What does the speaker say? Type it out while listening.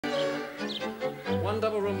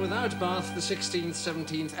double room without bath, the 16th,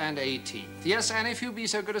 17th, and 18th. Yes, and if you be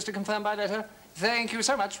so good as to confirm by letter. Thank you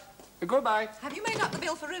so much. Goodbye. Have you made up the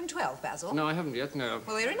bill for room 12, Basil? No, I haven't yet, no.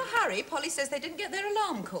 Well, they're in a hurry. Polly says they didn't get their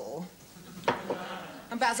alarm call.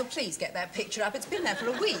 And Basil, please get that picture up. It's been there for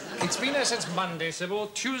a week. It's been there since Monday, Sybil.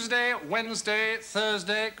 Tuesday, Wednesday,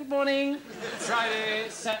 Thursday. Good morning. Friday,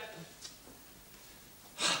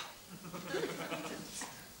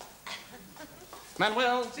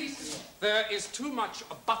 Manuel, there is too much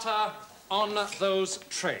butter on those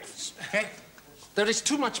trays. Okay. There is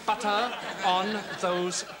too much butter on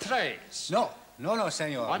those trays. No,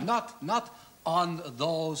 senor. What? Not on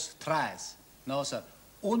those trays. No, sir.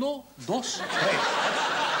 Uno, dos, tres.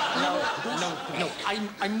 No.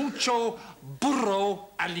 I'm mucho burro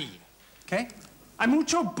ali. Okay? I'm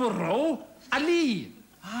mucho burro ali.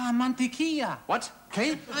 Ah, mantequilla. What?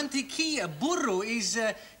 Okay? Mantequilla. Burro is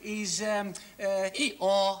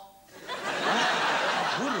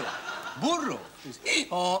Burro.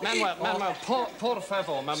 Manuel, por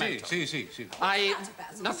favor, momento. Sí.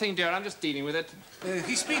 Nothing, dear, I'm just dealing with it.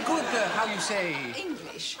 He speak good, how you say?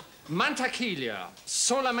 English. Mantequilla.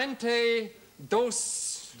 Solamente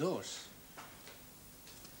dos. Dos.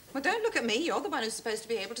 Well, don't look at me. You're the one who's supposed to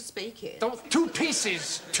be able to speak it. Two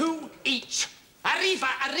pieces. Two each. Arriba.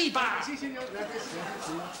 Sí, señor. Gracias.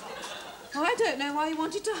 Oh, I don't know why you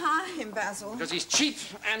wanted to hire him, Basil. Because he's cheap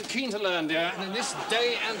and keen to learn, dear. And in this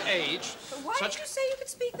day and age... But why did you say you could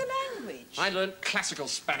speak the language? I learned classical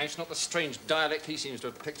Spanish, not the strange dialect he seems to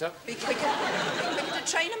have picked up. Be quicker to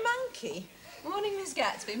train a monkey. Morning, Miss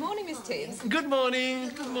Gatsby. Morning, Miss Tibbs. Good morning.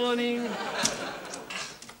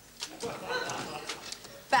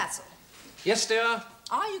 Basil. Yes, dear?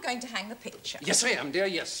 Are you going to hang the picture? Yes, I am, dear.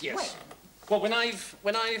 Yes. When? Well, when I've...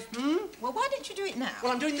 Well, why don't you do it now?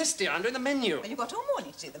 Well, I'm doing this, dear. I'm doing the menu. Well, you've got all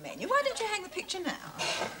morning to do the menu. Why don't you hang the picture now?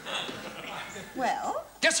 Well?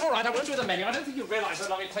 Yes, all right, I won't do the menu. I don't think you realise how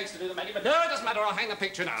long it takes to do the menu, but no, it doesn't matter. I'll hang the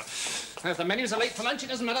picture now. And if the menus are late for lunch, it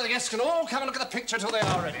doesn't matter. The guests can all come and look at the picture till they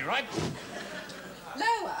are ready, right?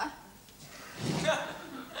 Lower.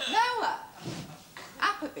 Lower.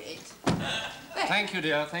 Up a bit. There. Thank you,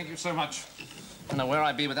 dear. Thank you so much. I don't know where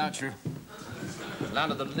I'd be without you.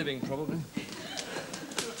 Land of the living, probably.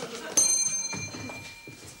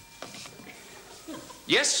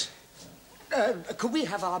 Yes? Could we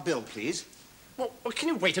have our bill, please? Well, can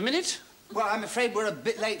you wait a minute? Well, I'm afraid we're a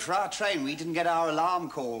bit late for our train. We didn't get our alarm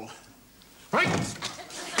call. Right! I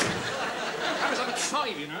was up at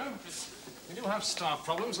 5, you know. We do have staff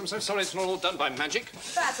problems. I'm so sorry it's not all done by magic.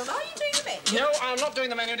 Basil, are you doing the menu? No, I'm not doing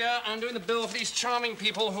the menu, dear. I'm doing the bill for these charming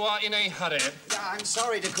people who are in a hurry. I'm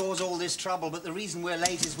sorry to cause all this trouble, but the reason we're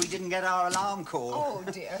late is we didn't get our alarm call. Oh,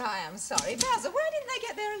 dear, I am sorry. Basil, why didn't they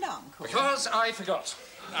get their alarm call? Because I forgot.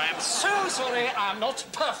 I am so sorry I'm not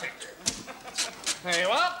perfect. There you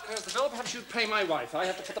are. There's the bill. Perhaps you'd pay my wife. I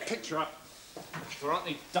have to put the picture up. There aren't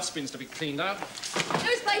any dustbins to be cleaned out.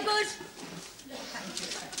 Newspapers! Thank you.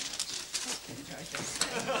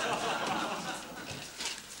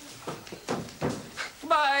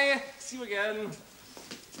 Bye. See you again.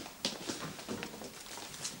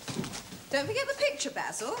 Don't forget the picture,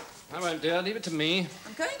 Basil. I won't, dear. Leave it to me.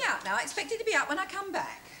 I'm going out now. I expect it to be out when I come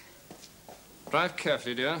back. Drive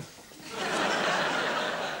carefully, dear.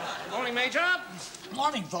 Morning, Major.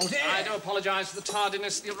 Morning, Fawlty. I do apologise for the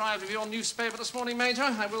tardiness of the arrival of your newspaper this morning, Major.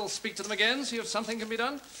 I will speak to them again, see if something can be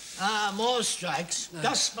done. More strikes.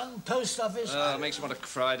 Dustman, post office. Makes you want to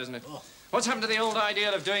cry, doesn't it? Oh. What's happened to the old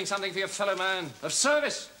idea of doing something for your fellow man? Of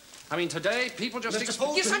service? I mean, today, people just... Mr.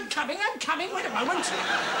 Fawlty. Yes, I'm coming. Wait a moment.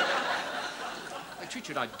 They treat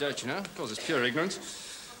you like dirt, you know. Of course, it's pure ignorance.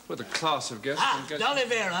 With a class of guests...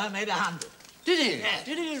 D'Oliveira made 100. Did he? Yeah.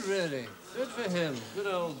 Did he really? Good for him. Good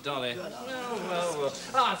old Dolly. Well.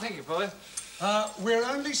 Ah, thank you, boy. We're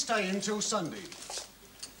only staying till Sunday.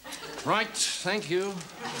 Right, thank you.